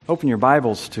Open your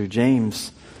Bibles to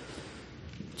James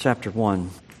chapter 1.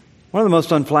 One of the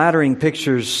most unflattering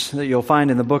pictures that you'll find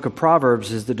in the book of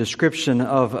Proverbs is the description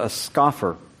of a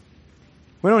scoffer.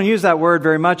 We don't use that word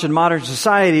very much in modern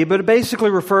society, but it basically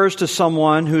refers to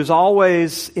someone who's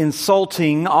always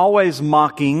insulting, always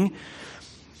mocking.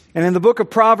 And in the book of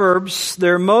Proverbs,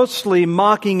 they're mostly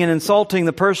mocking and insulting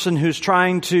the person who's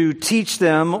trying to teach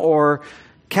them or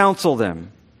counsel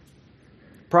them.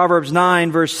 Proverbs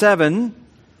 9 verse 7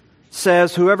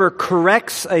 says, "Whoever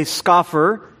corrects a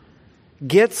scoffer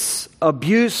gets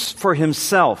abuse for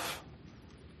himself,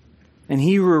 and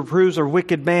he who reproves a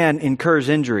wicked man incurs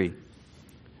injury.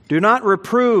 Do not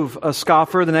reprove a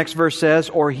scoffer," the next verse says,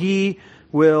 "or he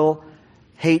will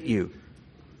hate you."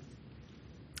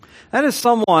 That is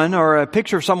someone, or a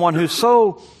picture of someone who's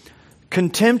so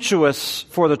contemptuous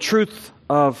for the truth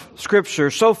of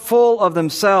Scripture, so full of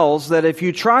themselves that if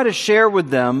you try to share with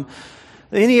them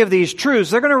any of these truths,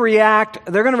 they're going to react,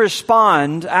 they're going to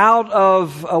respond out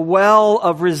of a well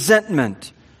of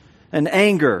resentment and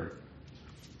anger.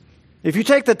 If you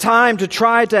take the time to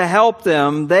try to help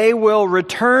them, they will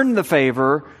return the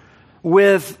favor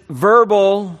with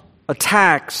verbal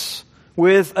attacks,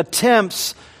 with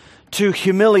attempts to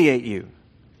humiliate you.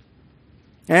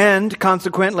 And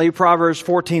consequently, Proverbs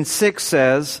 14:6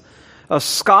 says, "A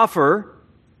scoffer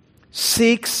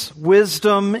seeks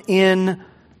wisdom in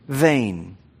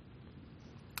vain."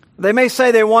 They may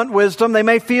say they want wisdom, they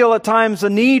may feel at times a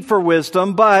need for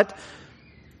wisdom, but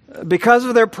because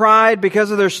of their pride,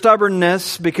 because of their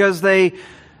stubbornness, because they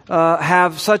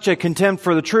have such a contempt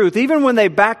for the truth, even when they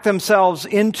back themselves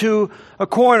into a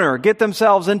corner, get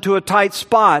themselves into a tight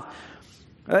spot,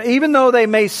 even though they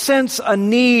may sense a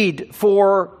need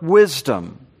for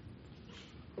wisdom,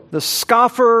 the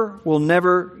scoffer will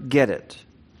never get it.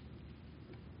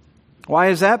 Why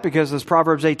is that? Because as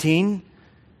Proverbs 18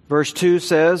 verse 2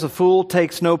 says, "A fool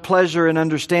takes no pleasure in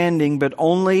understanding, but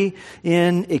only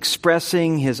in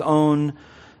expressing his own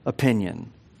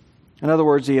opinion." In other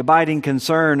words, the abiding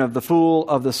concern of the fool,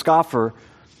 of the scoffer,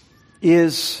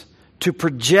 is to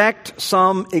project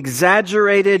some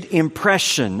exaggerated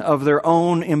impression of their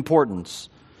own importance,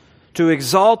 to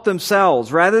exalt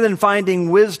themselves rather than finding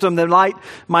wisdom that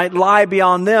might lie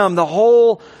beyond them. The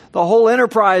whole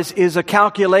enterprise is a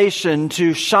calculation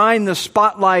to shine the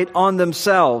spotlight on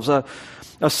themselves,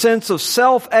 a sense of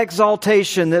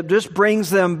self-exaltation that just brings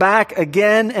them back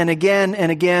again and again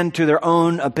and again to their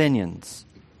own opinions.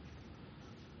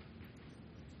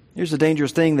 Here's the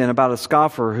dangerous thing then about a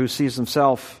scoffer who sees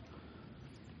himself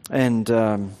and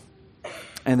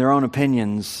their own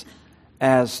opinions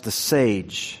as the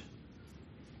sage.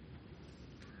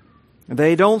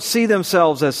 They don't see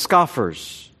themselves as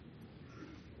scoffers.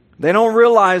 They don't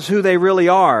realize who they really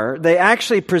are. They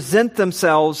actually present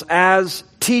themselves as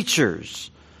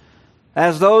teachers,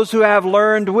 as those who have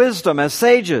learned wisdom, as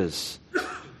sages.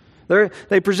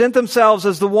 They present themselves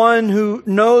as the one who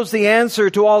knows the answer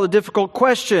to all the difficult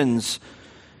questions.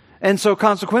 And so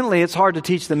consequently, it's hard to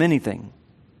teach them anything.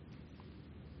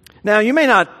 Now, you may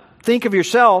not think of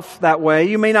yourself that way.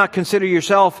 You may not consider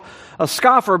yourself a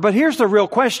scoffer. But here's the real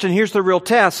question. Here's the real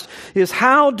test, is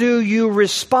how do you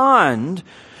respond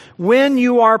when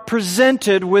you are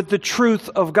presented with the truth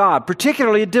of God,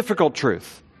 particularly a difficult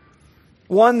truth,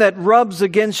 one that rubs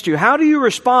against you? How do you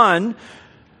respond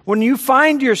when you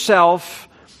find yourself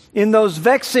in those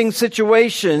vexing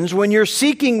situations, when you're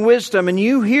seeking wisdom and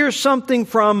you hear something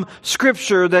from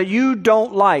Scripture that you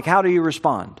don't like? How do you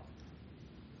respond?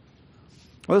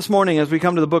 Well, this morning as we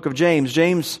come to the book of James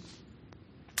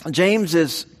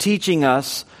is teaching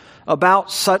us about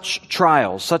such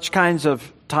trials, such kinds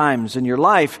of times in your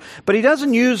life. But he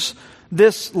doesn't use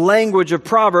this language of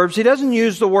Proverbs. He doesn't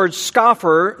use the word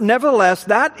scoffer. Nevertheless,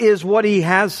 that is what he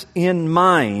has in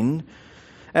mind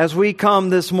as we come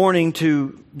this morning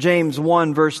to James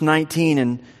 1, verse 19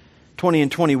 and 20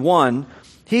 and 21.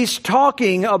 He's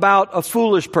talking about a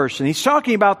foolish person. He's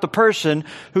talking about the person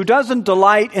who doesn't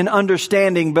delight in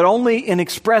understanding, but only in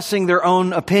expressing their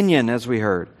own opinion, as we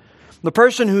heard. The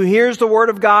person who hears the word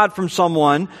of God from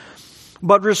someone,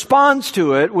 but responds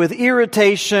to it with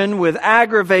irritation, with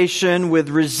aggravation, with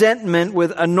resentment,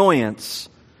 with annoyance.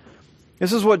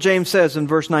 This is what James says in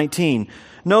verse 19.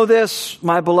 "Know this,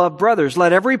 my beloved brothers,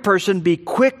 let every person be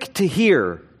quick to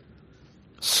hear,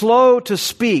 slow to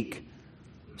speak,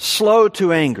 slow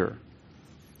to anger.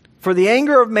 For the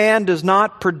anger of man does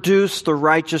not produce the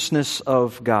righteousness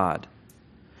of God.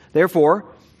 Therefore,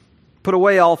 put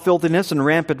away all filthiness and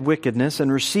rampant wickedness,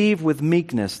 and receive with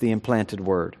meekness the implanted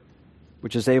word,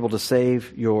 which is able to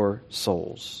save your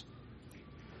souls."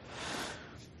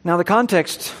 Now, the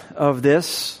context of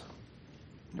this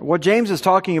What James is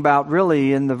talking about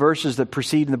really in the verses that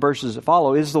precede and the verses that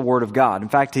follow is the Word of God. In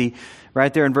fact,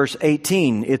 right there in verse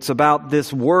 18, it's about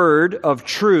this word of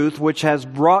truth which has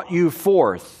brought you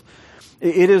forth.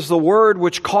 It is the word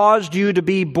which caused you to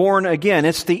be born again.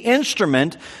 It's the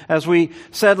instrument, as we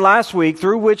said last week,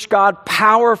 through which God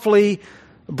powerfully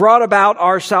brought about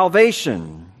our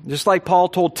salvation. Just like Paul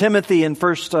told Timothy in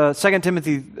 2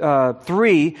 Timothy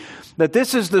 3, that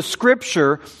this is the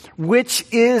Scripture which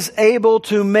is able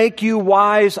to make you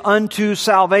wise unto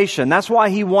salvation. That's why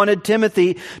he wanted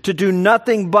Timothy to do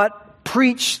nothing but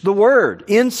preach the Word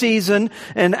in season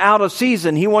and out of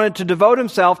season. He wanted to devote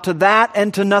himself to that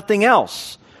and to nothing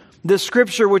else. This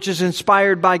Scripture which is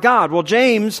inspired by God. Well,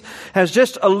 James has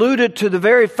just alluded to the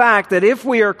very fact that if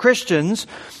we are Christians,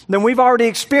 then we've already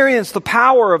experienced the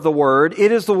power of the Word.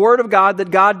 It is the Word of God that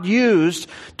God used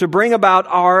to bring about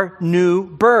our new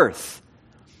birth.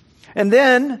 And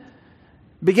then,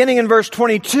 beginning in verse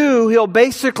 22, he'll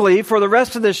basically, for the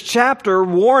rest of this chapter,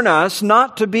 warn us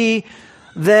not to be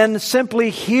then simply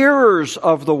hearers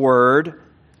of the Word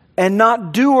and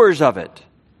not doers of it.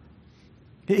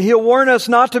 He'll warn us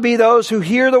not to be those who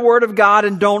hear the Word of God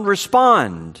and don't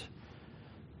respond.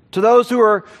 To those who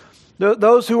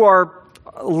are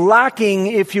lacking,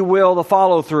 if you will, the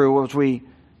follow-through as we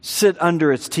sit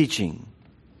under its teaching.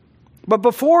 But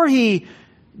before he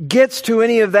gets to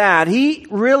any of that, he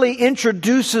really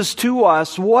introduces to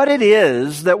us what it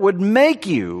is that would make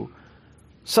you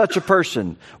such a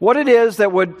person. What it is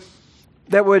that would,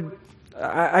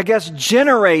 I guess,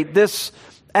 generate this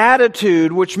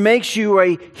attitude which makes you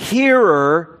a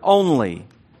hearer only.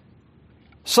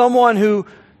 Someone who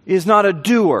is not a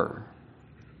doer,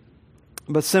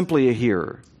 but simply a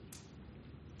hearer.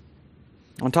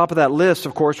 On top of that list,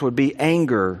 of course, would be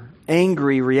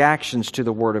angry reactions to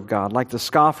the Word of God, like the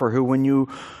scoffer who, when you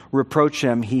reproach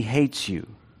him, he hates you.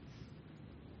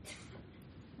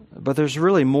 But there's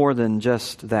really more than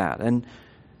just that. And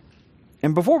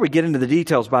before we get into the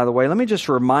details, by the way, let me just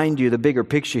remind you the bigger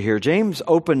picture here. James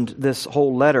opened this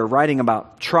whole letter writing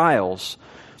about trials,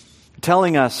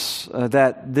 telling us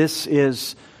that this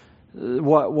is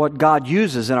what God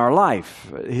uses in our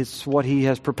life. It's what He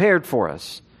has prepared for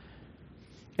us.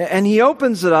 And he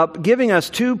opens it up giving us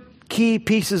two key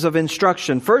pieces of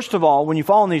instruction. First of all, when you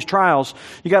fall in these trials,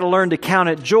 you got to learn to count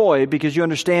it joy because you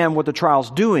understand what the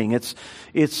trial's doing.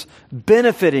 It's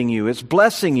benefiting you. It's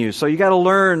blessing you. So you got to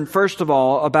learn, first of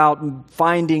all, about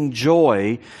finding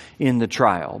joy in the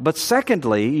trial. But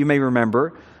secondly, you may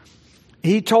remember,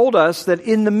 he told us that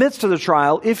in the midst of the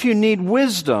trial, if you need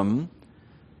wisdom,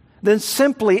 then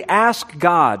simply ask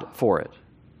God for it.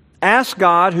 Ask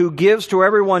God, who gives to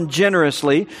everyone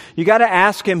generously. You got to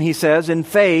ask Him, he says, in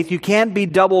faith. You can't be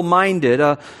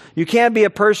double-minded. You can't be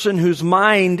a person whose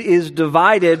mind is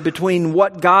divided between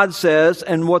what God says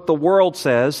and what the world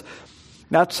says.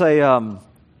 That's a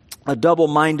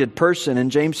double-minded person. And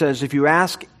James says, if you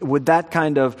ask with that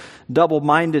kind of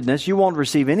double-mindedness, you won't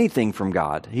receive anything from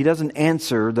God. He doesn't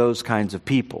answer those kinds of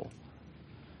people.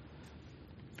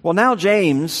 Well, now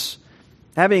James,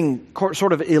 having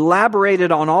sort of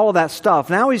elaborated on all of that stuff,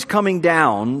 now he's coming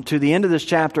down to the end of this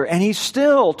chapter, and he's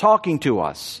still talking to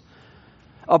us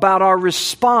about our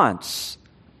response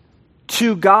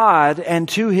to God and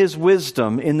to His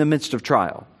wisdom in the midst of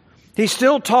trial. He's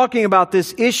still talking about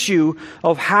this issue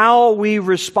of how we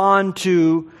respond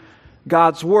to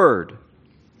God's Word.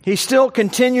 He's still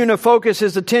continuing to focus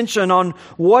his attention on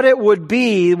what it would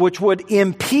be which would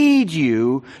impede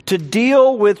you to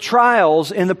deal with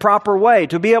trials in the proper way,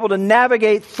 to be able to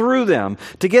navigate through them,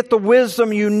 to get the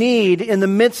wisdom you need in the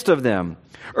midst of them.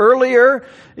 Earlier,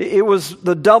 it was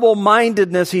the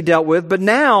double-mindedness he dealt with, but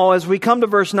now, as we come to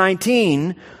verse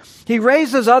 19, he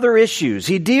raises other issues.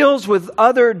 He deals with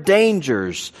other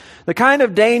dangers, the kind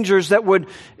of dangers that would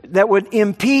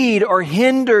impede or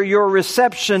hinder your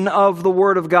reception of the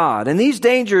Word of God. And these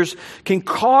dangers can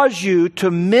cause you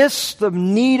to miss the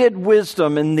needed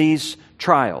wisdom in these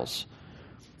trials.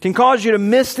 Can cause you to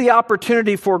miss the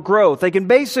opportunity for growth. They can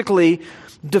basically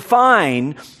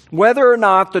define whether or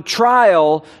not the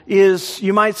trial is,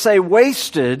 you might say,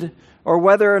 wasted, or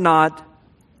whether or not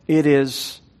it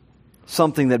is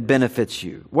something that benefits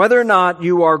you. Whether or not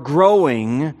you are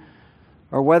growing,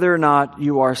 or whether or not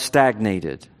you are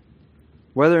stagnated.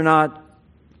 Whether or not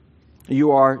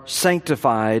you are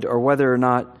sanctified, or whether or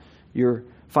not you're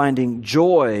finding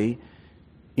joy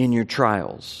in your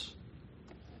trials.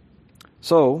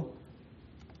 So,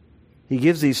 he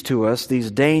gives these to us, these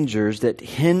dangers that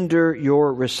hinder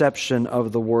your reception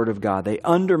of the Word of God. They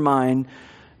undermine,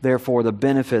 therefore, the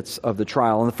benefits of the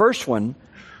trial. And the first one,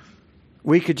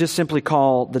 we could just simply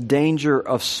call the danger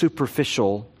of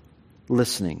superficial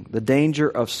listening. The danger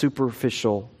of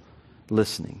superficial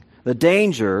listening. The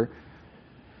danger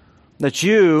that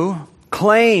you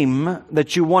claim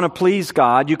that you want to please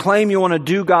God. You claim you want to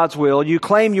do God's will. You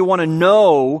claim you want to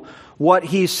know what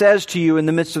He says to you in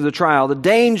the midst of the trial. The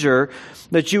danger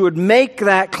that you would make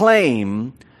that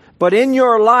claim, but in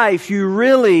your life you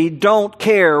really don't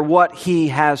care what He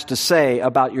has to say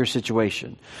about your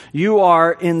situation. You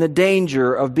are in the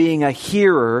danger of being a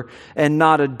hearer and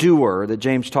not a doer that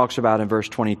James talks about in verse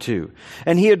 22.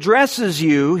 And he addresses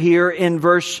you here in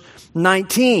verse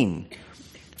 19.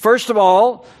 First of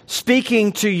all,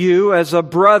 speaking to you as a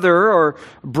brother or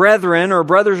brethren or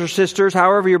brothers or sisters,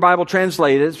 however your Bible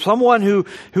translates it, someone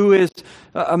who is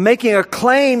making a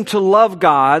claim to love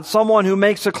God, someone who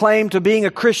makes a claim to being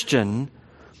a Christian,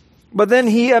 but then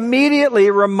he immediately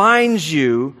reminds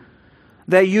you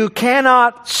that you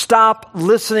cannot stop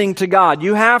listening to God.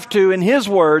 You have to, in his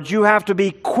words, you have to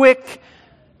be quick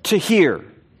to hear.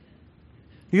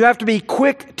 You have to be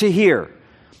quick to hear.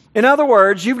 In other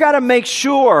words, you've got to make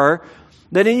sure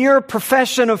that in your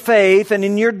profession of faith and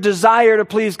in your desire to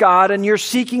please God and you're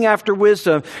seeking after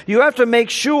wisdom, you have to make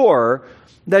sure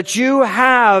that you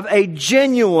have a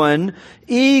genuine,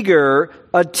 eager,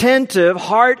 attentive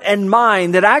heart and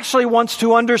mind that actually wants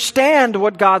to understand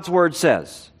what God's Word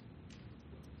says.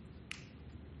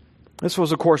 This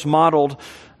was, of course, modeled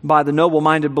by the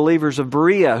noble-minded believers of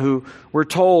Berea who were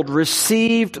told,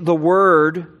 received the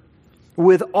Word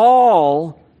with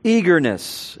all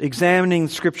eagerness, examining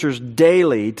Scriptures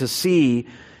daily to see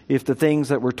if the things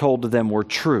that were told to them were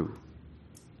true.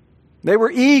 They were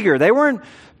eager. They weren't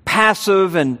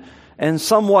passive and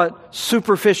somewhat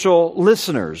superficial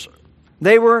listeners.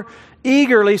 They were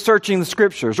eagerly searching the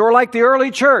Scriptures. Or like the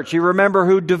early church, you remember,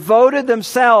 who devoted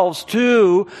themselves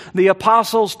to the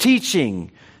apostles' teaching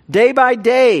day by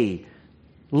day,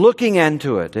 looking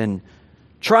into it and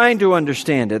trying to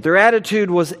understand it. Their attitude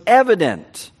was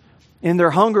evident in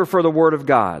their hunger for the Word of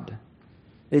God.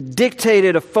 It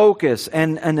dictated a focus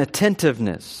and an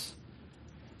attentiveness.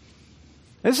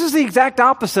 This is the exact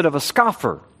opposite of a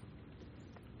scoffer.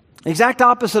 The exact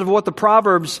opposite of what the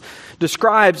Proverbs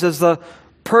describes as the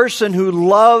person who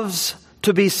loves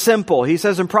to be simple. He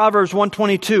says in Proverbs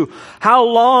 1:22, "How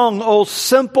long, O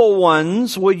simple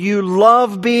ones, will you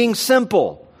love being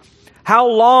simple? How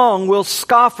long will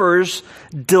scoffers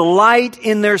delight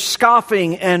in their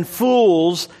scoffing and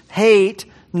fools hate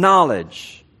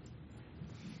knowledge?"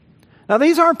 Now,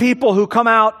 these aren't people who come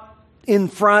out in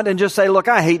front and just say, "Look,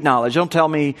 I hate knowledge. Don't tell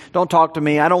me, don't talk to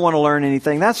me. I don't want to learn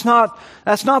anything." That's not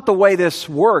the way this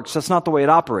works. That's not the way it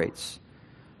operates.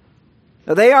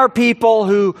 They are people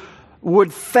who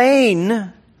would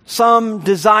feign some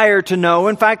desire to know.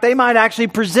 In fact, they might actually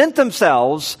present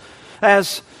themselves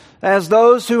as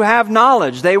those who have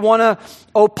knowledge. They want to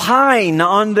opine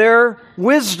on their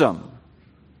wisdom.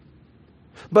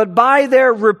 But by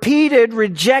their repeated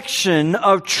rejection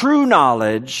of true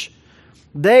knowledge,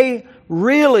 they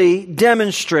really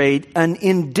demonstrate an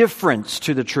indifference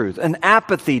to the truth, an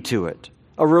apathy to it,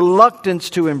 a reluctance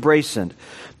to embrace it.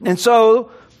 And so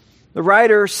the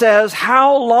writer says,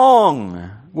 how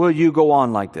long will you go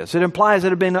on like this? It implies it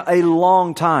had been a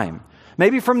long time.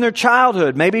 Maybe from their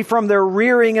childhood, maybe from their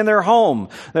rearing in their home.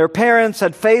 Their parents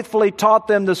had faithfully taught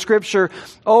them the Scripture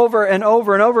over and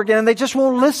over and over again, and they just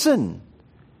won't listen.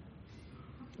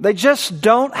 They just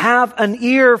don't have an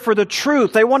ear for the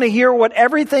truth. They want to hear what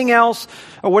everything else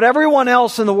or what everyone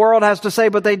else in the world has to say,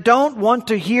 but they don't want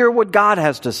to hear what God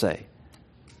has to say.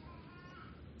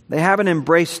 They haven't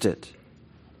embraced it.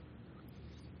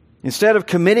 Instead of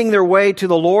committing their way to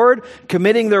the Lord,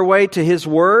 committing their way to His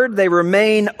Word, they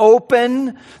remain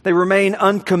open, they remain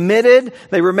uncommitted,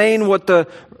 they remain what the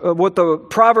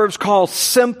Proverbs call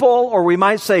simple, or we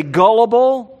might say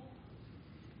gullible,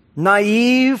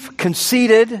 naive,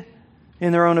 conceited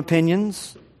in their own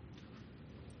opinions.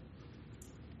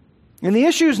 And the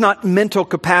issue is not mental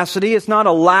capacity, it's not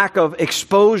a lack of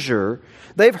exposure.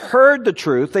 They've heard the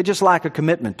truth, they just lack a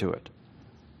commitment to it.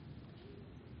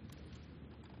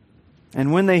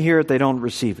 And when they hear it, they don't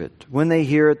receive it. When they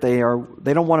hear it, they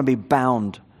don't want to be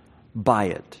bound by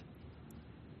it.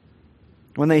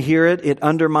 When they hear it, it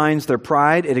undermines their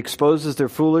pride. It exposes their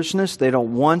foolishness. They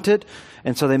don't want it.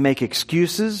 And so they make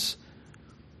excuses.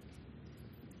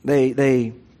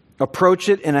 They approach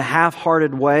it in a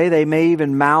half-hearted way. They may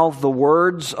even mouth the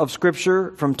words of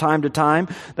Scripture from time to time.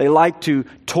 They like to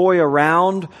toy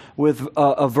around with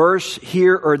a verse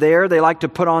here or there. They like to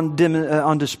put on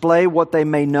display what they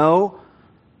may know.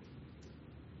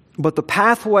 But the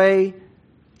pathway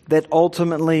that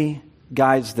ultimately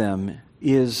guides them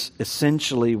is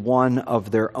essentially one of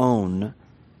their own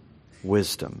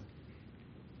wisdom.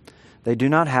 They do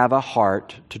not have a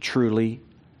heart to truly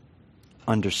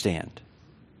understand.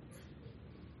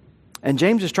 And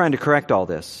James is trying to correct all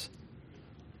this.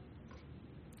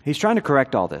 He's trying to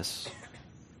correct all this.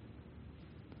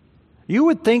 You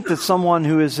would think that someone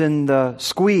who is in the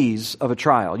squeeze of a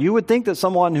trial, you would think that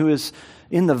someone who is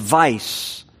in the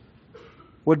vice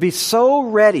would be so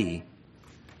ready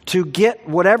to get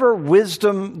whatever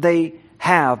wisdom they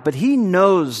have, but he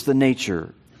knows the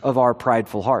nature of our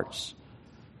prideful hearts.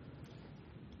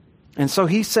 And so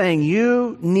he's saying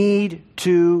you need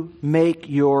to make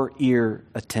your ear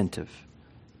attentive.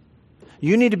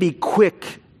 You need to be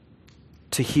quick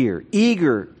to hear,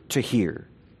 eager to hear,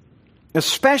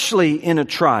 especially in a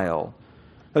trial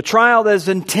that is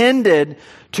intended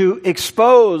to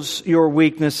expose your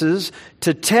weaknesses,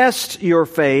 to test your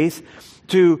faith,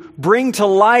 to bring to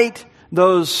light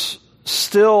those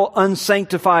still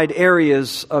unsanctified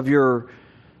areas of your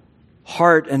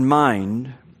heart and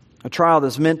mind. A trial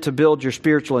that's meant to build your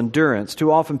spiritual endurance.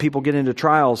 Too often people get into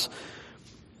trials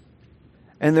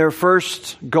and their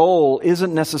first goal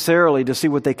isn't necessarily to see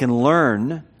what they can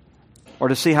learn or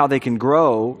to see how they can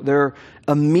grow. Their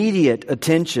immediate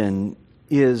attention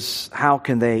is how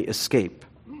can they escape?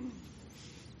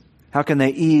 How can they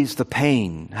ease the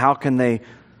pain? How can they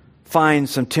find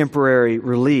some temporary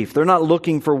relief? They're not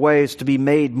looking for ways to be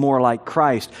made more like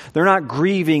Christ. They're not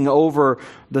grieving over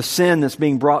the sin that's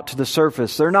being brought to the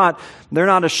surface. They're not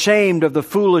ashamed of the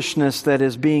foolishness that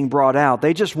is being brought out.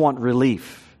 They just want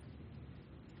relief.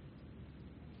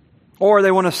 Or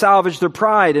they want to salvage their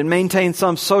pride and maintain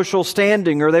some social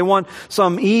standing, or they want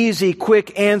some easy,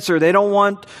 quick answer. They don't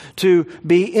want to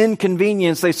be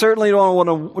inconvenienced. They certainly don't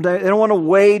want to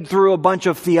wade through a bunch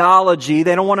of theology.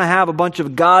 They don't want to have a bunch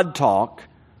of God talk.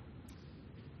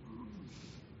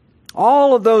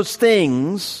 All of those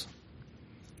things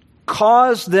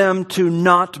cause them to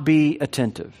not be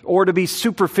attentive, or to be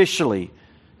superficially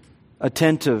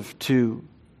attentive to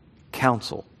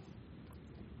counsel.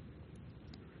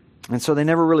 And so they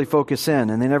never really focus in,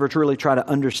 and they never truly try to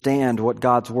understand what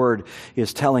God's Word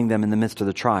is telling them in the midst of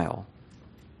the trial.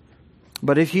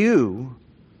 But if you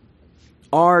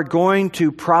are going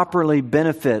to properly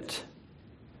benefit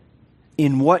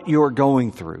in what you're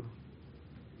going through,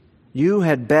 you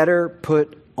had better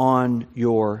put on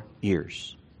your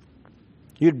ears.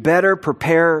 You'd better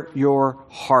prepare your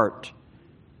heart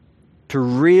to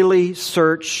really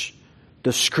search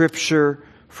the Scripture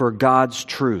for God's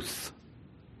truth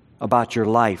about your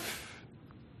life,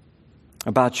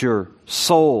 about your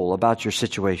soul, about your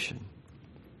situation.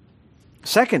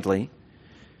 Secondly,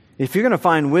 if you're going to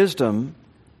find wisdom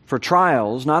for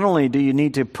trials, not only do you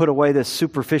need to put away this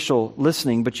superficial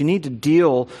listening, but you need to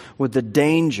deal with the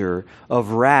danger of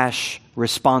rash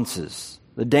responses.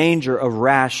 The danger of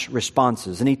rash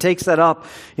responses. And he takes that up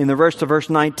in the verse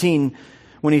 19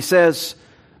 when he says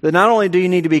that not only do you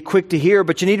need to be quick to hear,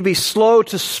 but you need to be slow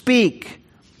to speak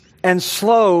and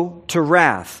slow to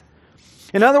wrath.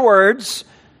 In other words,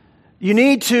 you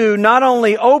need to not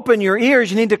only open your ears,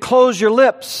 you need to close your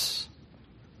lips.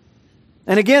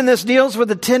 And again, this deals with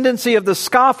the tendency of the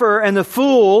scoffer and the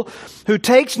fool who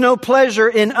takes no pleasure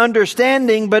in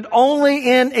understanding, but only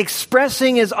in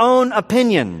expressing his own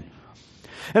opinion.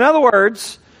 In other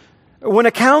words, when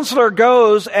a counselor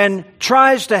goes and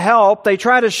tries to help, they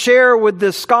try to share with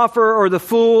this scoffer or the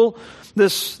fool,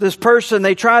 this person,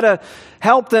 they try to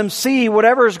help them see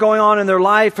whatever is going on in their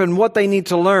life and what they need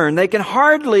to learn. They can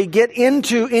hardly get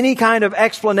into any kind of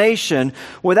explanation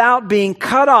without being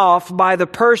cut off by the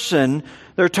person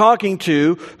they're talking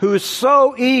to, who is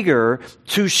so eager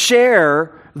to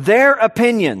share their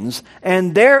opinions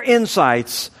and their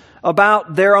insights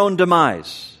about their own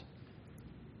demise.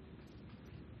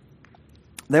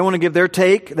 They want to give their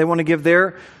take. They want to give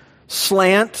their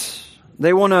slant.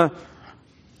 They want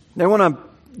to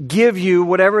give you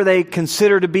whatever they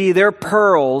consider to be their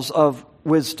pearls of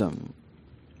wisdom.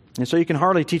 And so you can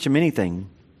hardly teach them anything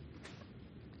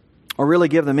or really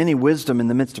give them any wisdom in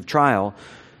the midst of trial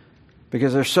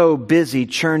because they're so busy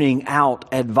churning out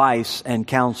advice and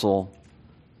counsel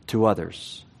to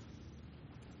others.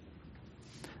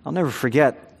 I'll never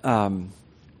forget when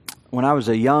I was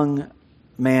a young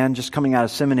man just coming out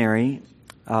of seminary.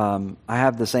 I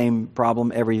have the same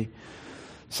problem every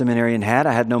seminarian had.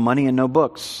 I had no money and no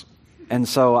books. And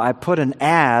so I put an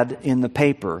ad in the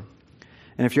paper.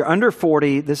 And if you're under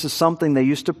 40, this is something they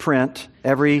used to print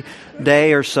every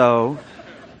day or so.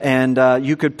 And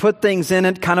you could put things in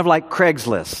it kind of like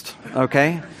Craigslist,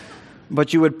 okay?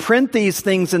 But you would print these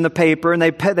things in the paper, and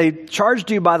they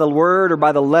charged you by the word or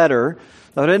by the letter.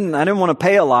 So I didn't want to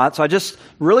pay a lot, so I just,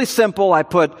 really simple, I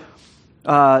put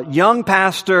young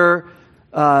pastor,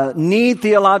 need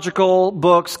theological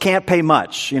books, can't pay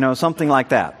much, something like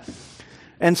that.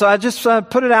 And so I just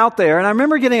put it out there, and I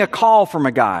remember getting a call from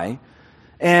a guy,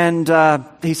 and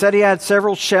he said he had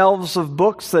several shelves of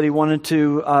books that he wanted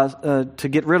to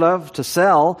get rid of, to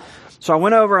sell. So I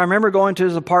went over, I remember going to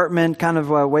his apartment kind of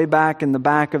way back in the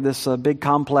back of this big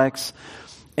complex,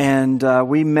 and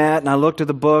we met, and I looked at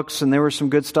the books, and there was some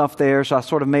good stuff there, so I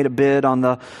sort of made a bid on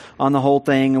the whole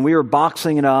thing, and we were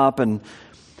boxing it up, and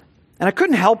I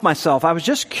couldn't help myself. I was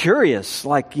just curious,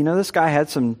 this guy had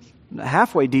some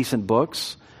halfway decent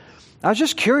books. I was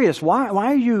just curious, why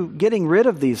are you getting rid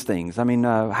of these things? I mean,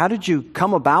 how did you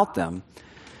come about them?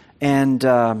 And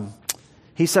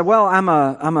he said, well, I'm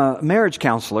a marriage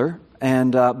counselor,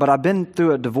 and but I've been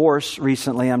through a divorce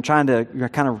recently. I'm trying to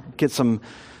kind of get some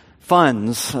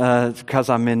funds because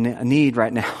I'm in need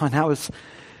right now. And I was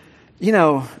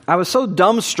so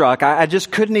dumbstruck, I just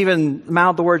couldn't even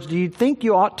mouth the words, do you think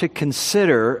you ought to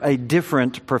consider a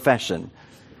different profession?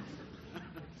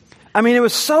 I mean, it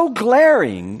was so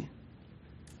glaring,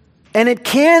 and it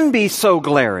can be so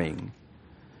glaring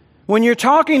when you're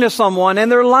talking to someone and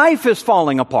their life is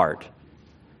falling apart.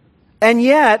 And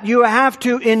yet you have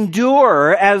to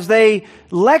endure as they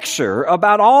lecture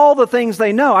about all the things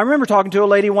they know. I remember talking to a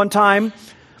lady one time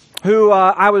who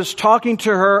I was talking to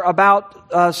her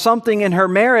about something in her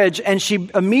marriage, and she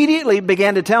immediately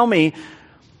began to tell me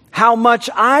how much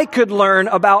I could learn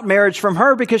about marriage from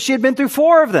her because she had been through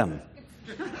 4 of them.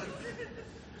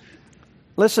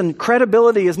 Listen,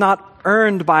 credibility is not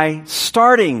earned by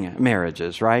starting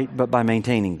marriages, right? But by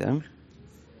maintaining them.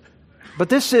 But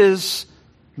this is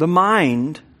the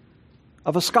mind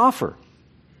of a scoffer.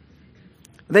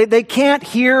 They can't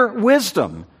hear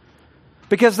wisdom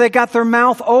because they got their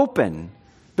mouth open,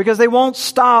 because they won't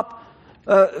stop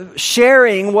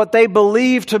sharing what they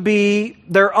believe to be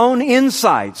their own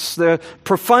insights, the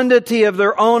profundity of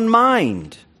their own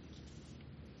mind.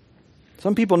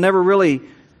 Some people never really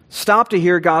stop to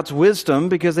hear God's wisdom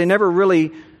because they never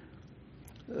really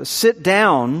sit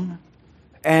down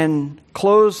and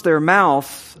close their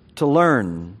mouth to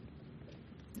learn.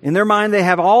 In their mind, they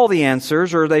have all the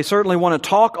answers, or they certainly want to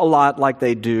talk a lot like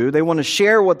they do. They want to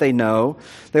share what they know.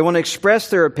 They want to express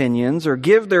their opinions or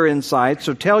give their insights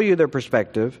or tell you their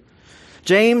perspective.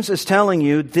 James is telling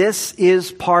you this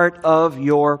is part of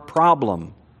your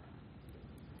problem.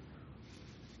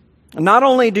 Not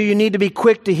only do you need to be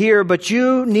quick to hear, but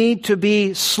you need to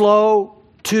be slow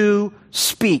to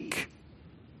speak.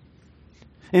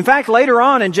 In fact, later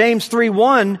on in James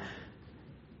 3:1,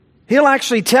 he'll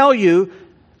actually tell you,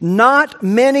 not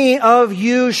many of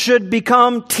you should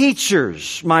become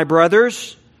teachers, my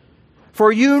brothers,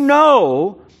 for you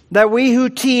know that we who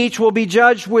teach will be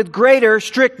judged with greater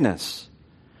strictness.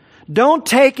 Don't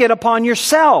take it upon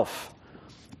yourself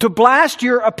to blast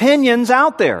your opinions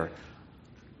out there.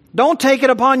 Don't take it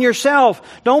upon yourself.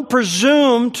 Don't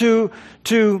presume to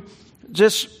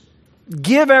just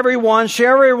share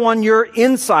everyone your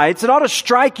insights. It ought to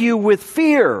strike you with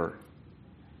fear,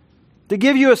 to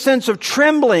give you a sense of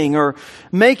trembling or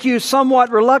make you somewhat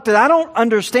reluctant. I don't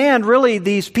understand really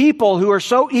these people who are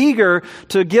so eager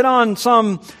to get on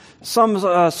some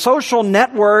social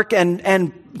network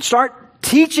and start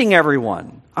teaching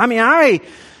everyone. I mean,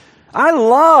 I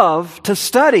love to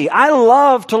study. I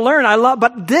love to learn.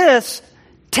 But this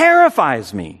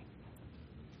terrifies me.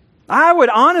 I would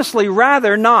honestly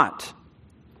rather not.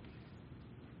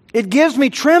 It gives me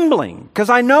trembling because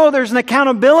I know there's an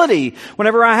accountability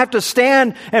whenever I have to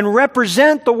stand and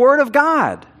represent the Word of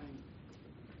God.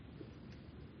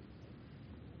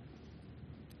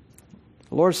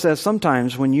 The Lord says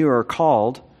sometimes when you are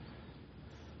called,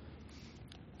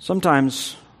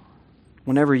 sometimes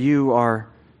whenever you are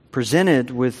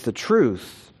presented with the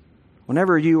truth,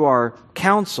 whenever you are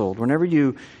counseled, whenever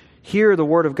you hear the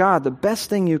Word of God, the best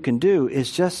thing you can do is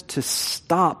just to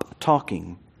stop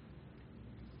talking.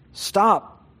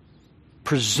 Stop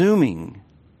presuming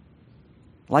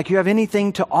like you have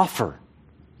anything to offer.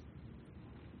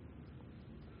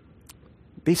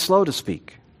 Be slow to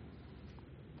speak.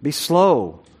 Be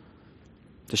slow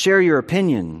to share your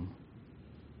opinion.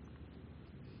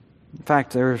 In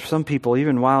fact, there are some people,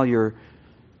 even while you're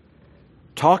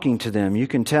talking to them, you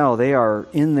can tell they are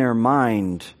in their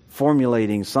mind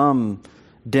formulating some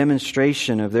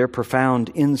demonstration of their profound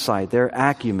insight, their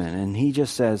acumen, and he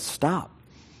just says, stop.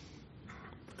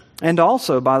 And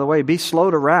also, by the way, be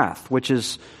slow to wrath, which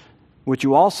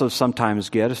you also sometimes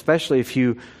get, especially if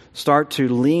you start to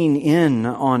lean in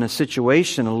on a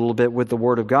situation a little bit with the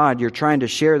Word of God. You're trying to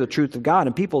share the truth of God,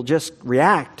 and people just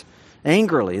react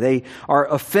angrily. They are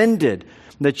offended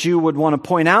that you would want to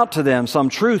point out to them some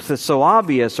truth that's so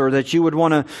obvious, or that you would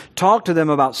want to talk to them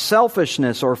about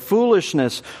selfishness or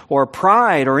foolishness or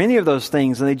pride or any of those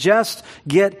things, and they just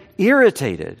get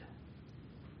irritated.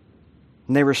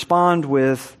 And they respond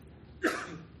with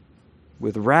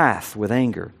wrath, with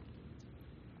anger.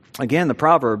 Again, the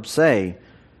Proverbs say,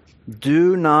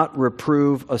 do not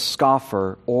reprove a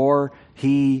scoffer, or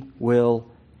he will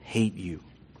hate you.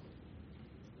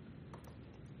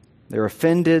 They're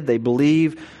offended. They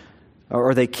believe,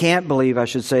 or they can't believe, I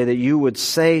should say, that you would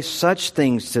say such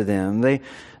things to them. They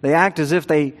act as if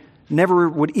they never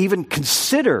would even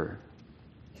consider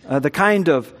the kind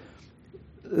of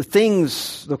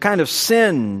things, the kind of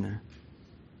sin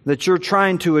that you're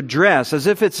trying to address, as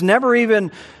if it's never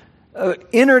even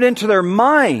entered into their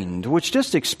mind, which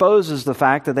just exposes the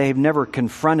fact that they have never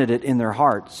confronted it in their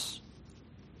hearts.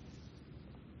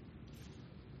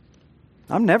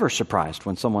 I'm never surprised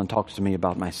when someone talks to me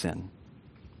about my sin.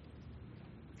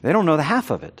 They don't know the half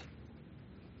of it.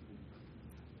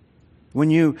 When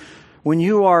you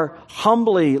are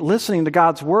humbly listening to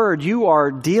God's Word, you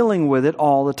are dealing with it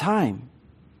all the time.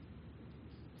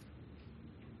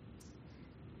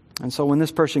 And so when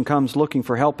this person comes looking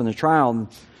for help in the trial,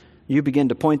 you begin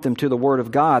to point them to the Word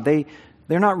of God,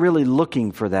 they're not really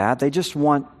looking for that. They just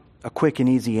want a quick and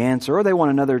easy answer, or they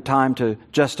want another time to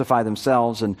justify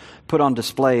themselves and put on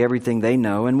display everything they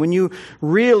know. And when you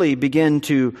really begin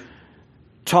to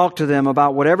talk to them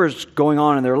about whatever's going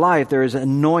on in their life, there is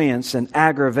annoyance and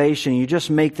aggravation. You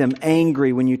just make them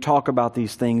angry when you talk about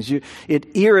these things.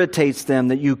 It irritates them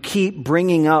that you keep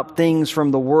bringing up things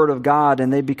from the Word of God,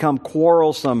 and they become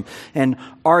quarrelsome and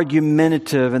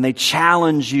argumentative, and they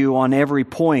challenge you on every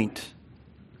point.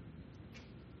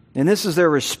 And this is their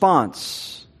response.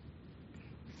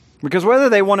 Because whether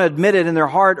they want to admit it in their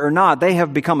heart or not, they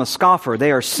have become a scoffer.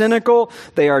 They are cynical,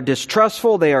 they are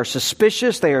distrustful, they are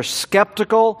suspicious, they are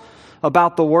skeptical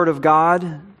about the Word of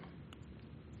God,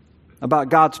 about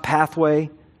God's pathway.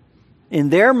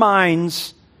 In their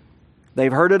minds,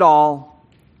 they've heard it all,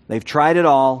 they've tried it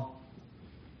all,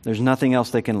 there's nothing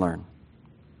else they can learn.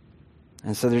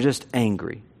 And so they're just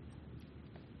angry.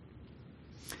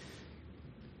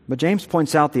 But James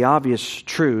points out the obvious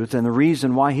truth and the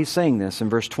reason why he's saying this in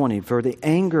verse 20. For the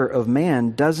anger of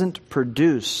man doesn't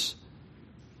produce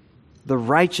the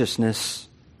righteousness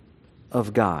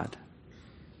of God.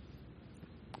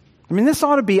 I mean, this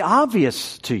ought to be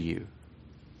obvious to you.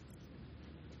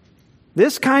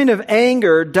 This kind of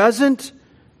anger doesn't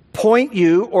point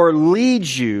you or lead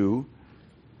you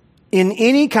in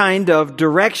any kind of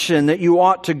direction that you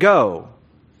ought to go.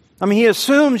 I mean, he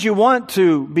assumes you want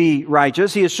to be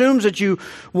righteous. He assumes that you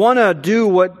want to do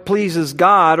what pleases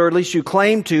God, or at least you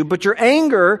claim to, but your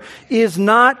anger is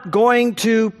not going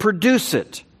to produce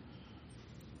it.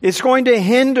 It's going to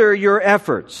hinder your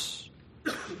efforts.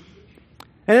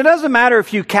 And it doesn't matter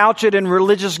if you couch it in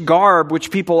religious garb, which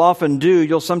people often do.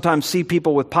 You'll sometimes see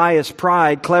people with pious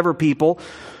pride, clever people,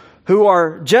 who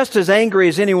are just as angry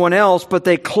as anyone else, but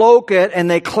they cloak it and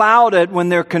they cloud it when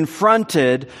they're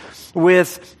confronted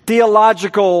with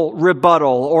theological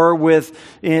rebuttal, or with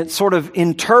sort of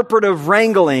interpretive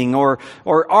wrangling, or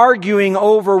arguing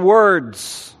over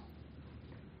words.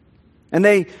 And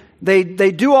they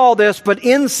do all this, but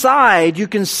inside you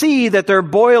can see that they're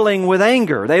boiling with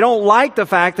anger. They don't like the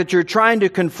fact that you're trying to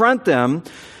confront them,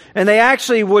 and they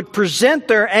actually would present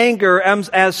their anger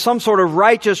as some sort of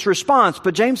righteous response.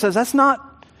 But James says that's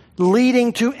not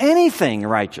leading to anything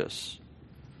righteous.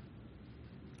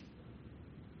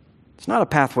 It's not a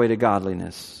pathway to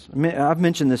godliness. I've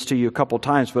mentioned this to you a couple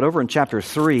times, but over in chapter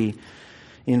 3,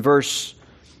 in verse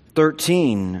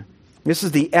 13, this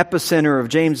is the epicenter of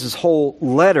James's whole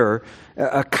letter,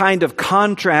 a kind of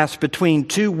contrast between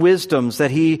two wisdoms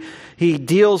that he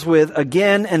deals with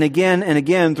again and again and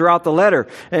again throughout the letter.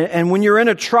 And when you're in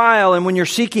a trial, and when you're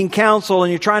seeking counsel,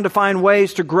 and you're trying to find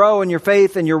ways to grow in your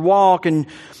faith and your walk, and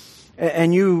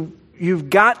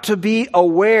you've got to be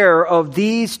aware of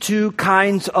these two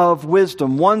kinds of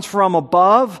wisdom. One's from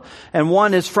above, and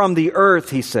one is from the earth,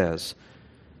 he says.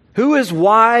 Who is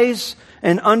wise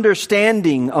and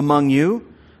understanding among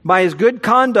you? By his good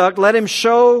conduct, let him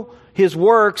show his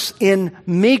works in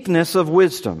meekness of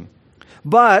wisdom.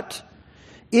 But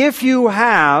if you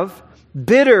have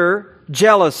bitter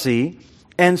jealousy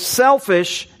and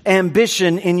selfish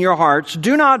ambition in your hearts,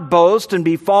 do not boast and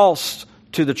be false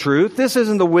to the truth. This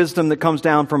isn't the wisdom that comes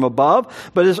down from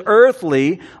above, but is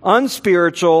earthly,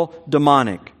 unspiritual,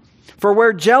 demonic. For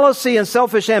where jealousy and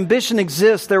selfish ambition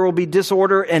exist, there will be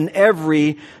disorder and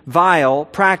every vile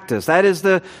practice. That's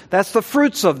the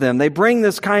fruits of them. They bring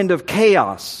this kind of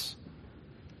chaos.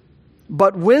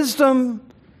 But wisdom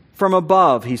from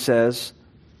above, he says,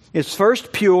 is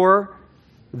first pure,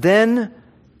 then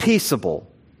peaceable,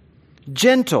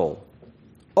 gentle,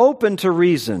 open to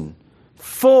reason,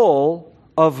 full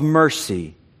of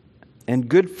mercy and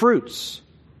good fruits.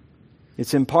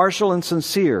 It's impartial and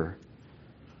sincere,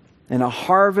 and a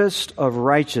harvest of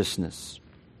righteousness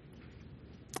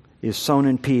is sown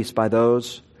in peace by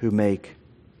those who make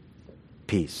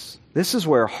peace. This is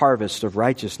where a harvest of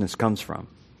righteousness comes from.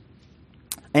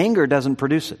 Anger doesn't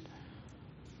produce it.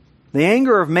 The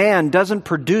anger of man doesn't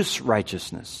produce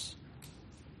righteousness.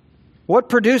 What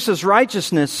produces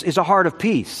righteousness is a heart of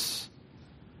peace.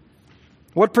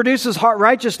 What produces heart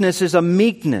righteousness is a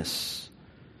meekness,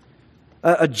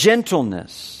 a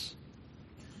gentleness,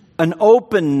 an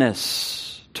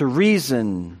openness to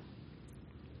reason,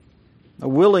 a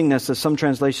willingness, as some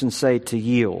translations say, to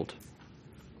yield.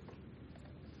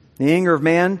 The anger of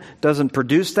man doesn't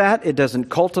produce that. It doesn't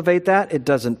cultivate that. It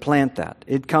doesn't plant that.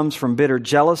 It comes from bitter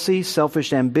jealousy,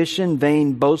 selfish ambition,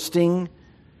 vain boasting.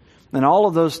 And all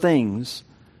of those things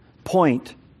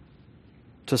point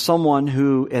to someone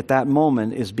who at that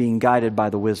moment is being guided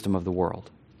by the wisdom of the world.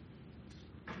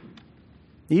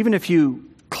 Even if you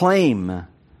claim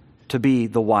to be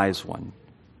the wise one,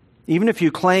 even if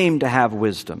you claim to have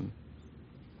wisdom,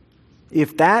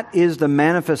 if that is the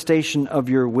manifestation of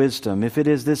your wisdom, if it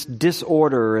is this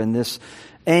disorder and this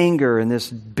anger and this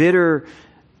bitter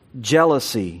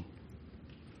jealousy,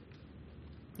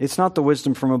 it's not the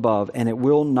wisdom from above, and it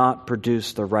will not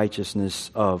produce the righteousness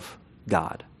of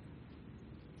God.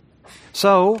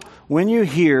 So, when you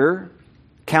hear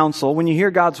counsel, when you hear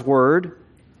God's word,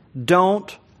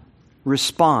 don't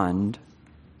respond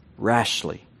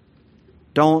rashly.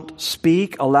 Don't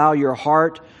speak. Allow your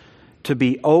heart to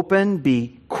be open.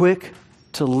 Be quick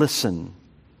to listen.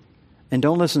 And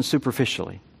don't listen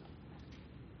superficially.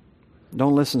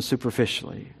 Don't listen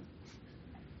superficially.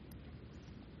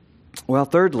 Well,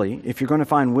 thirdly, if you're going to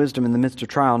find wisdom in the midst of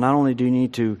trial, not only do you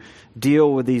need to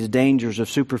deal with these dangers of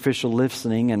superficial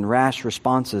listening and rash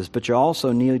responses, but you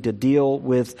also need to deal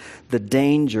with the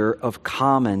danger of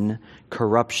common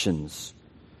corruptions.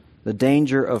 The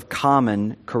danger of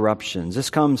common corruptions. This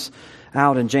comes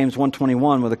out in James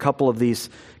 1:21 with a couple of these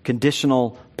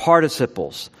conditional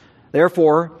participles.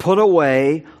 Therefore, put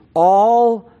away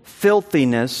all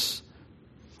filthiness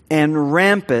and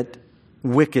rampant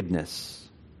wickedness,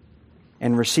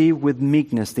 and receive with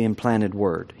meekness the implanted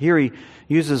word. Here he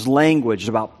uses language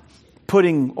about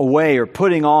putting away or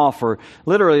putting off, or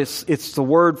literally it's the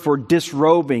word for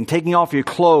disrobing, taking off your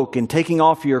cloak and taking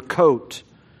off your coat.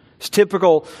 It's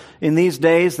typical in these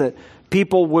days that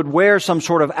people would wear some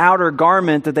sort of outer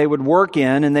garment that they would work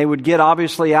in, and they would get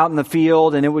obviously out in the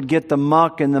field, and it would get the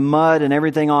muck and the mud and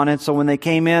everything on it. So when they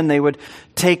came in, they would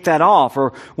take that off.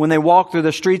 Or when they walked through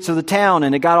the streets of the town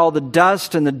and it got all the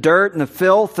dust and the dirt and the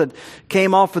filth that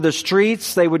came off of the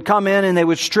streets, they would come in and they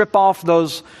would strip off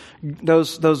those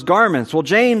garments. Well,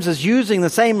 James is using the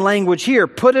same language here.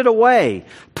 Put it away.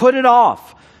 Put it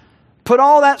off. Put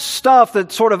all that stuff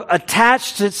that sort of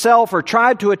attached itself or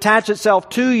tried to attach itself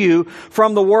to you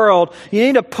from the world. You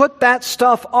need to put that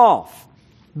stuff off.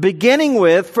 Beginning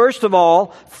with, first of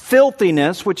all,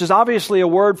 filthiness, which is obviously a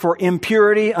word for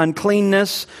impurity,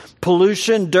 uncleanness,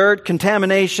 pollution, dirt,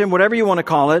 contamination, whatever you want to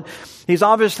call it.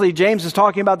 James is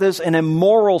talking about this in a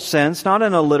moral sense, not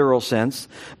in a literal sense,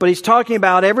 but he's talking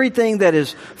about everything that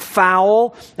is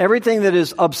foul, everything that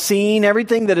is obscene,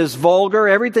 everything that is vulgar,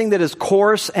 everything that is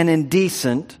coarse and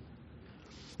indecent.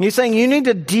 And he's saying you need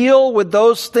to deal with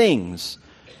those things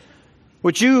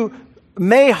which you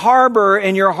may harbor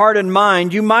in your heart and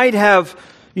mind. You might have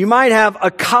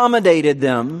accommodated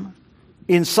them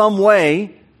in some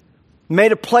way,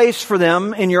 made a place for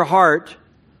them in your heart.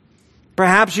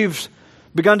 Perhaps you've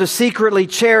begun to secretly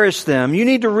cherish them. You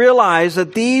need to realize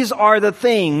that these are the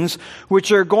things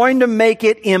which are going to make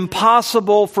it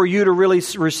impossible for you to really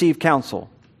receive counsel.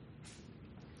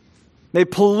 They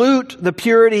pollute the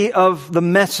purity of the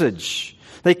message.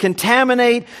 They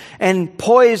contaminate and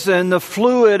poison the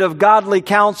fluid of godly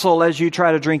counsel as you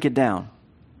try to drink it down.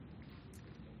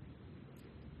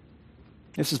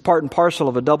 This is part and parcel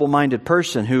of a double-minded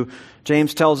person who,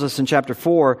 James tells us in chapter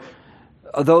 4,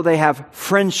 though they have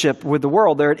friendship with the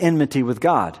world, they're at enmity with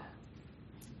God.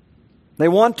 They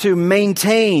want to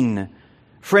maintain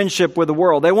friendship with the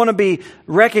world. They want to be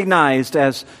recognized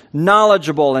as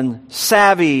knowledgeable and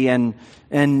savvy and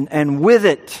with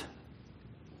it.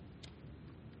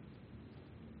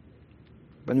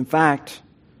 But in fact,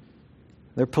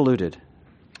 they're polluted.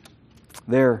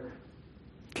 They're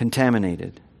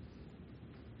contaminated.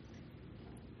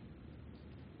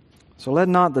 So let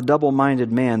not the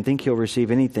double-minded man think he'll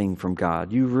receive anything from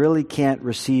God. You really can't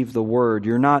receive the Word.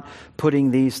 You're not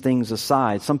putting these things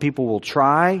aside. Some people will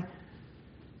try,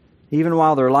 even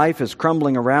while their life is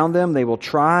crumbling around them, they will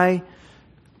try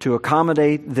to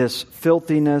accommodate this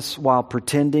filthiness while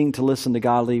pretending to listen to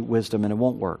godly wisdom, and it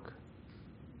won't work.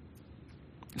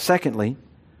 Secondly,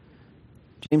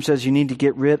 James says you need to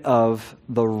get rid of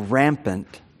the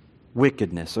rampant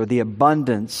wickedness or the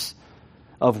abundance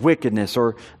of wickedness.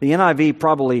 Or the NIV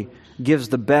probably gives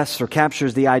the best or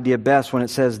captures the idea best when it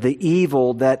says the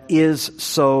evil that is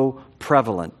so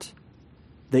prevalent.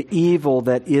 The evil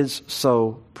that is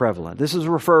so prevalent. This is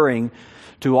referring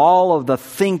to all of the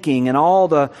thinking and all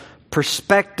the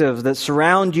perspectives that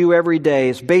surround you every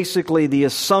day. It's basically the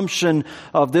assumption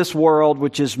of this world,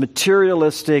 which is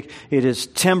materialistic, it is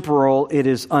temporal, it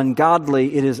is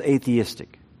ungodly, it is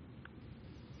atheistic.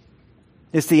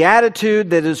 It's the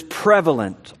attitude that is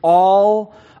prevalent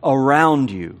all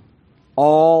around you,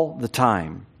 all the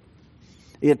time.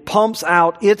 It pumps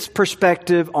out its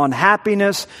perspective on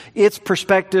happiness, its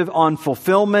perspective on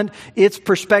fulfillment, its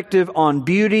perspective on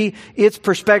beauty, its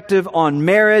perspective on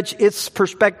marriage, its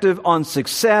perspective on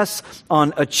success,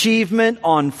 on achievement,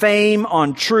 on fame,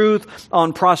 on truth,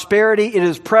 on prosperity. It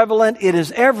is prevalent. It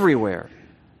is everywhere.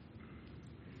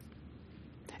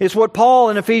 It's what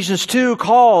Paul in Ephesians 2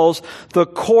 calls the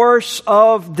course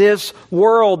of this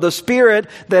world, the spirit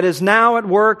that is now at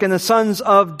work in the sons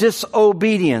of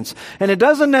disobedience. And it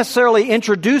doesn't necessarily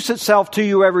introduce itself to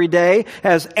you every day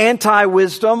as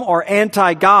anti-wisdom or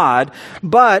anti-God,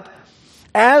 but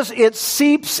as it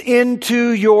seeps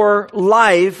into your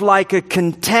life like a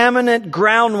contaminant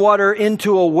groundwater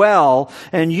into a well,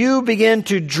 and you begin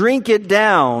to drink it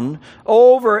down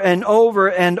over and over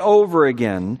and over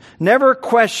again, never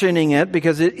questioning it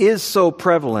because it is so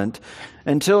prevalent,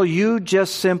 until you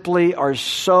just simply are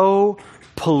so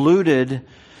polluted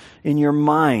in your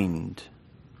mind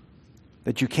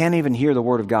that you can't even hear the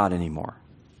Word of God anymore.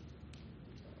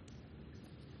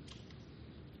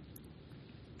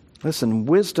 Listen,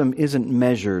 wisdom isn't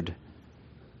measured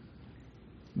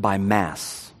by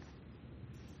mass.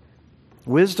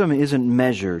 Wisdom isn't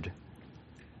measured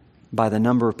by the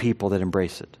number of people that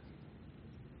embrace it.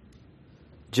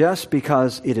 Just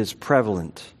because it is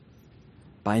prevalent,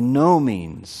 by no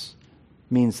means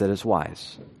that it's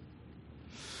wise.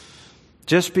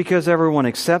 Just because everyone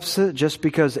accepts it, just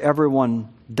because everyone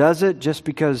does it, just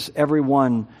because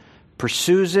everyone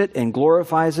pursues it and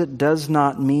glorifies it, does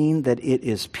not mean that it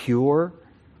is pure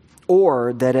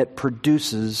or that it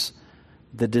produces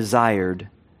the desired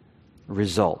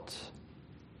result.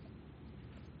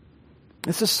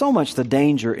 This is so much the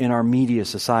danger in our media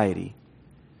society.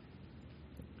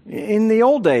 In the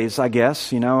old days, I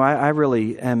guess, I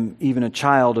really am even a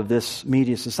child of this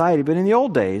media society, but in the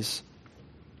old days,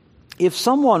 if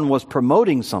someone was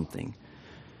promoting something,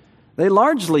 they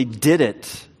largely did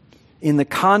it in the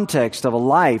context of a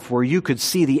life where you could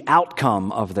see the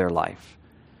outcome of their life.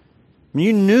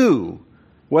 You knew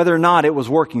whether or not it was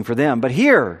working for them. But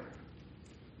here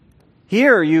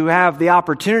you have the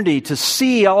opportunity to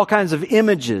see all kinds of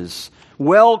images,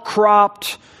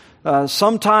 well-cropped,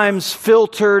 sometimes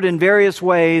filtered in various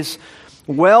ways,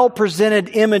 well-presented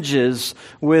images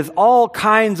with all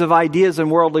kinds of ideas and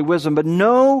worldly wisdom, but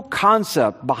no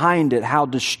concept behind it how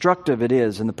destructive it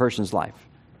is in the person's life.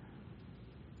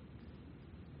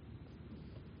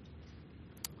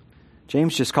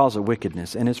 James just calls it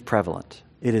wickedness, and it's prevalent.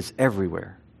 It is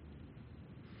everywhere.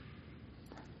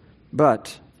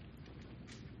 But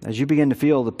as you begin to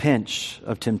feel the pinch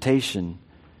of temptation,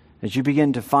 as you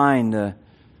begin to find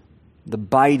the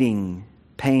biting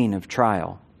pain of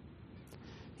trial,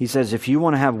 he says, if you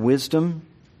want to have wisdom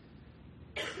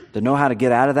to know how to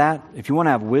get out of that, if you want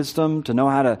to have wisdom to know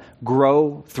how to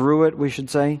grow through it, we should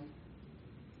say,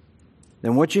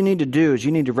 then what you need to do is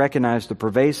you need to recognize the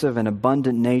pervasive and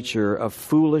abundant nature of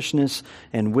foolishness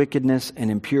and wickedness and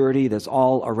impurity that's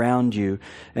all around you,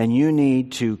 and you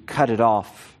need to cut it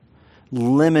off.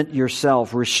 Limit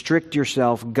yourself, restrict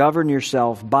yourself, govern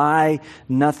yourself by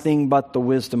nothing but the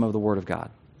wisdom of the Word of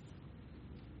God.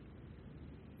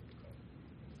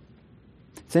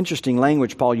 It's interesting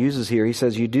language Paul uses here. He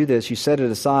says, you do this, you set it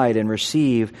aside and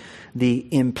receive the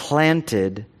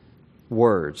implanted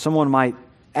Word. Someone might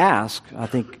ask, I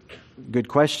think, good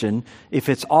question, if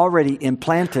it's already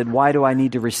implanted, why do I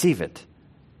need to receive it?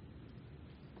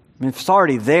 I mean, if it's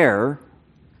already there,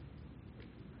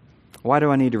 why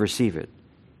do I need to receive it?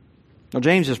 Well,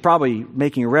 James is probably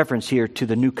making a reference here to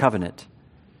the new covenant.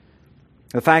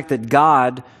 The fact that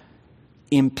God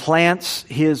implants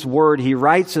His Word, He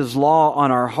writes His law on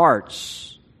our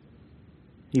hearts.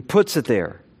 He puts it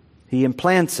there. He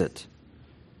implants it.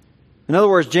 In other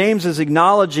words, James is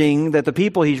acknowledging that the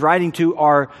people he's writing to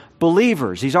are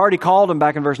believers. He's already called them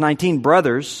back in verse 19,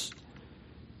 brothers.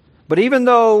 But even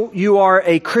though you are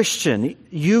a Christian,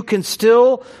 you can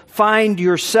still find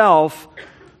yourself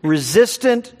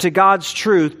resistant to God's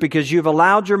truth because you've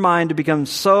allowed your mind to become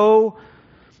so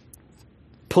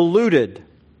polluted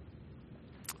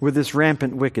with this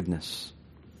rampant wickedness.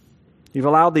 You've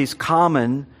allowed these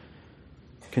common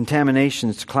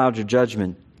contaminations to cloud your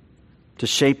judgment, to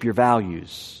shape your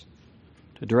values,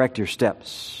 to direct your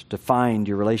steps, to find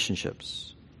your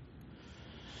relationships.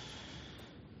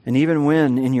 And even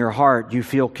when in your heart you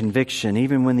feel conviction,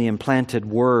 even when the implanted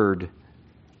word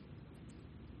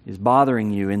is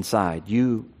bothering you inside,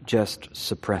 you just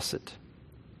suppress it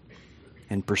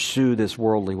and pursue this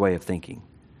worldly way of thinking.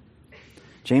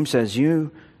 James says,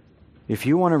 if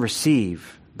you want to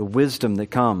receive the wisdom that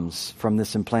comes from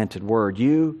this implanted word,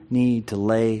 you need to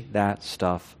lay that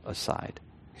stuff aside.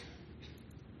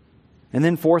 And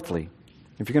then fourthly,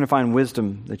 if you're going to find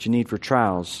wisdom that you need for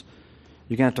trials,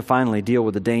 you're going to have to finally deal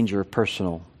with the danger of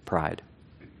personal pride.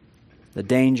 The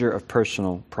danger of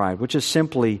personal pride, which is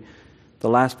simply the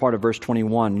last part of verse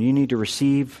 21. You need to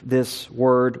receive this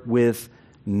word with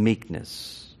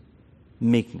meekness.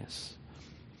 Meekness.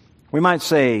 We might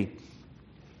say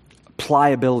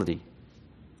pliability,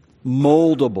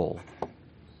 moldable,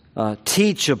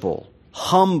 teachable,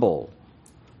 humble,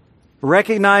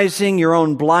 recognizing your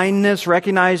own blindness,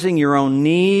 recognizing your own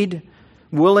need,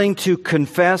 willing to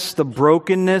confess the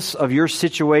brokenness of your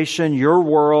situation, your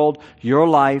world, your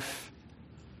life,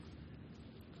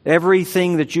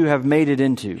 everything that you have made it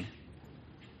into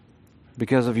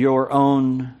because of your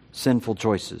own sinful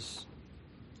choices.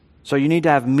 So you need to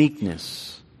have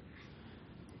meekness.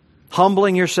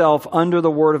 Humbling yourself under the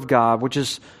Word of God, which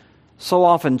is so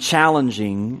often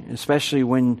challenging, especially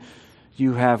when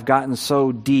you have gotten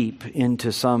so deep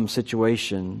into some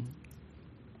situation.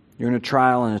 You're in a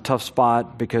trial in a tough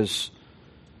spot because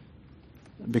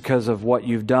of what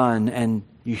you've done, and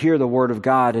you hear the Word of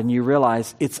God and you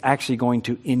realize it's actually going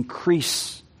to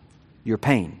increase your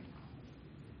pain.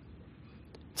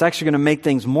 It's actually going to make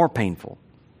things more painful.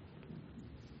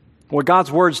 What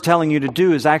God's Word's telling you to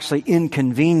do is actually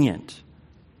inconvenient.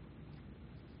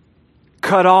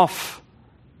 Cut off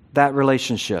that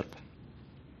relationship.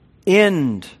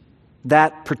 End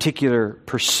that particular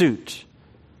pursuit.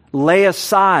 Lay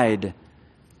aside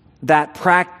that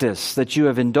practice that you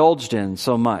have indulged in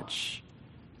so much.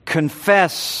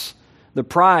 Confess the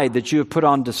pride that you have put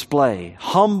on display.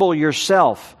 Humble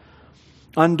yourself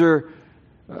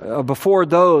before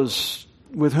those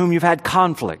with whom you've had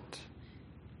conflict.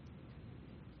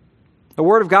 The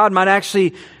Word of God might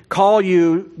actually call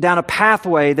you down a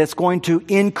pathway that's going to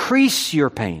increase your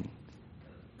pain.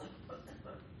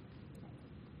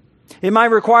 It might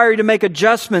require you to make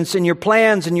adjustments in your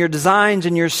plans and your designs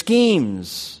and your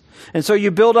schemes. And so you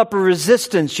build up a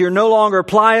resistance. You're no longer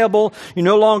pliable. You're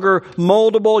no longer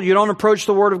moldable. You don't approach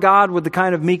the Word of God with the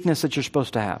kind of meekness that you're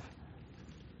supposed to have.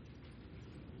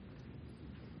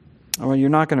 Well, you're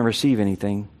not going to receive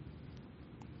anything.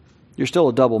 You're still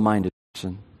a double-minded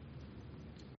person.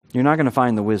 You're not going to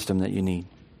find the wisdom that you need,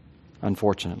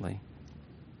 unfortunately.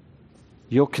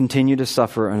 You'll continue to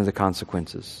suffer under the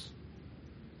consequences.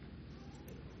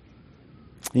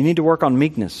 You need to work on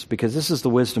meekness because this is the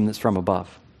wisdom that's from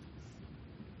above.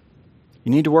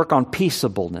 You need to work on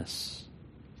peaceableness,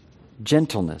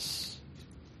 gentleness,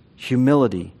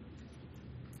 humility.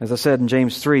 As I said in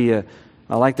James 3, I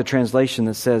like the translation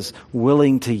that says,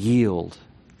 willing to yield.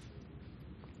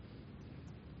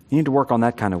 You need to work on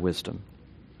that kind of wisdom.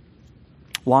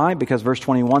 Why? Because verse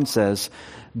 21 says,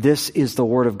 this is the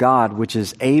Word of God which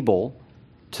is able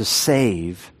to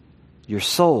save your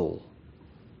soul.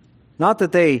 Not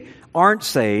that they aren't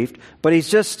saved, but he's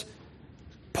just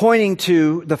pointing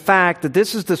to the fact that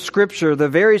this is the Scripture, the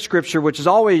very Scripture which has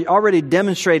already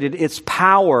demonstrated its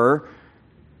power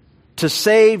to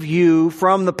save you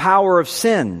from the power of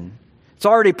sin. It's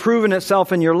already proven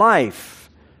itself in your life.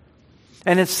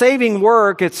 And its saving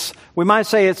work, we might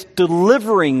say it's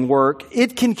delivering work.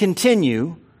 It can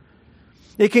continue.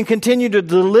 It can continue to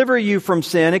deliver you from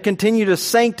sin. It can continue to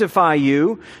sanctify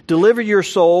you, deliver your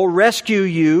soul, rescue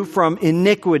you from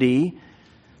iniquity,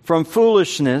 from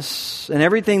foolishness, and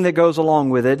everything that goes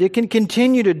along with it. It can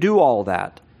continue to do all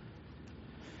that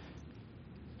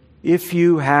if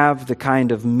you have the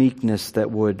kind of meekness that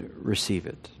would receive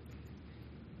it.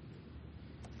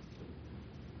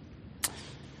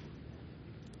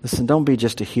 Listen, don't be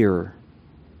just a hearer.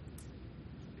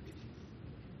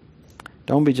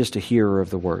 Don't be just a hearer of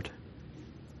the Word.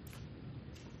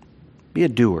 Be a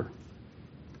doer.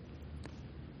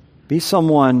 Be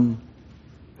someone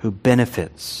who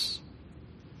benefits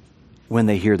when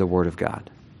they hear the Word of God.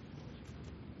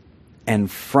 And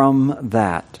from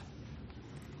that,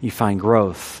 you find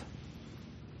growth.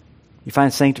 You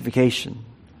find sanctification.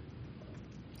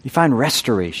 You find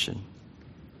restoration.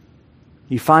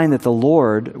 You find that the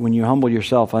Lord, when you humble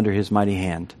yourself under His mighty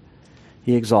hand,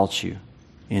 He exalts you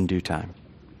in due time.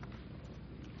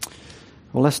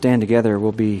 Well, let's stand together.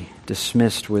 We'll be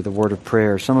dismissed with a word of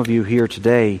prayer. Some of you here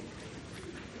today,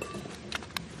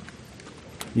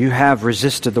 you have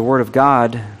resisted the Word of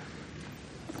God.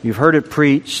 You've heard it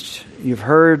preached. You've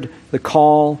heard the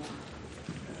call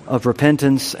of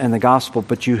repentance and the gospel,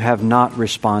 but you have not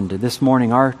responded. This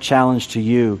morning, our challenge to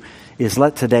you is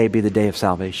let today be the day of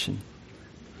salvation.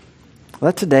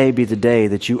 Let today be the day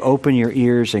that you open your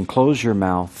ears and close your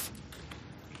mouth,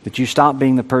 that you stop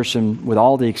being the person with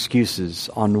all the excuses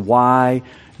on why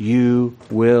you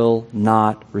will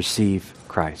not receive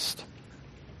Christ.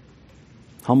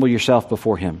 Humble yourself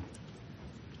before Him,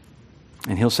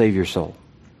 and He'll save your soul.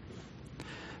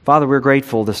 Father, we're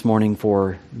grateful this morning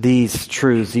for these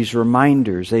truths, these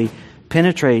reminders. They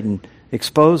penetrate and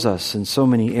expose us in so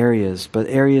many areas, but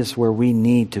areas where we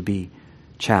need to be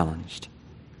challenged.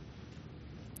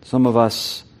 Some of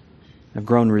us have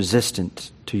grown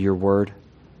resistant to your word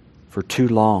for too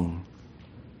long.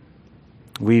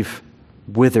 We've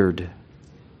withered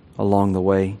along the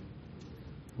way.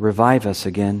 Revive us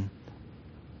again.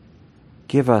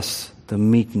 Give us the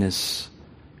meekness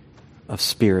of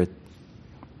spirit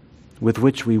with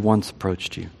which we once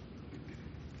approached you.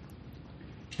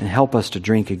 And help us to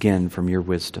drink again from your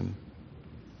wisdom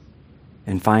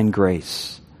and find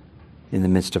grace in the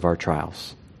midst of our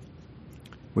trials.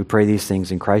 We pray these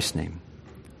things in Christ's name.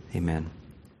 Amen.